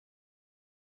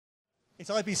It's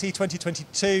IBC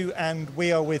 2022 and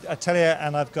we are with Ateliere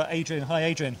and I've got Adrian. Hi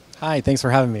Adrian. Hi, thanks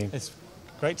for having me. It's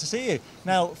great to see you.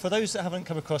 Now, for those that haven't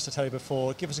come across Ateliere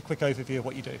before, give us a quick overview of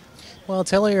what you do. Well,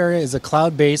 Ateliere is a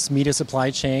cloud-based media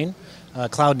supply chain,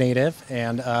 cloud native,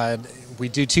 and we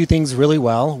do two things really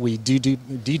well. We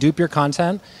dedupe your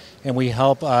content, and we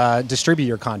help distribute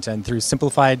your content through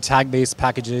simplified tag-based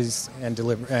packages and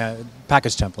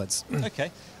package templates. Okay.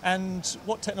 And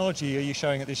what technology are you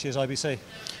showing at this year's IBC?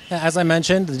 As I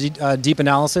mentioned, the deep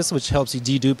analysis, which helps you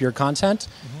dedupe your content,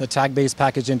 the tag-based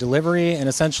package and delivery, and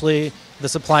essentially the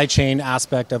supply chain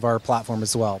aspect of our platform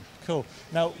as well. Cool.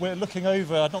 Now, we're looking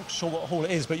over, I'm not sure what hall it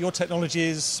is, but your technology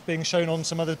is being shown on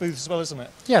some other booths as well, isn't it?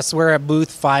 Yes, we're at booth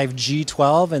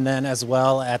 5G12, and then as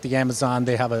well at the Amazon,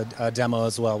 they have a demo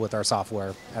as well with our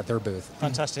software at their booth.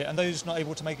 Fantastic. And those not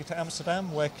able to make it to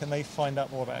Amsterdam, where can they find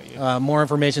out more about you? More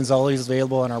information is always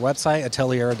available on our website,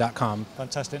 ateliere.com.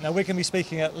 Fantastic. Now, we're going to be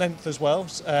speaking at length as well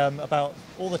about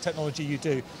all the technology you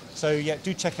do. So, yeah,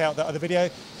 do check out that other video.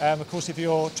 Of course, if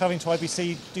you're traveling to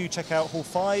IBC, do check out Hall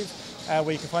 5.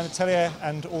 Where you can find Ateliere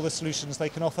and all the solutions they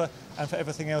can offer. And for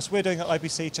everything else we're doing at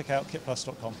IBC, check out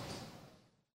kitplus.com.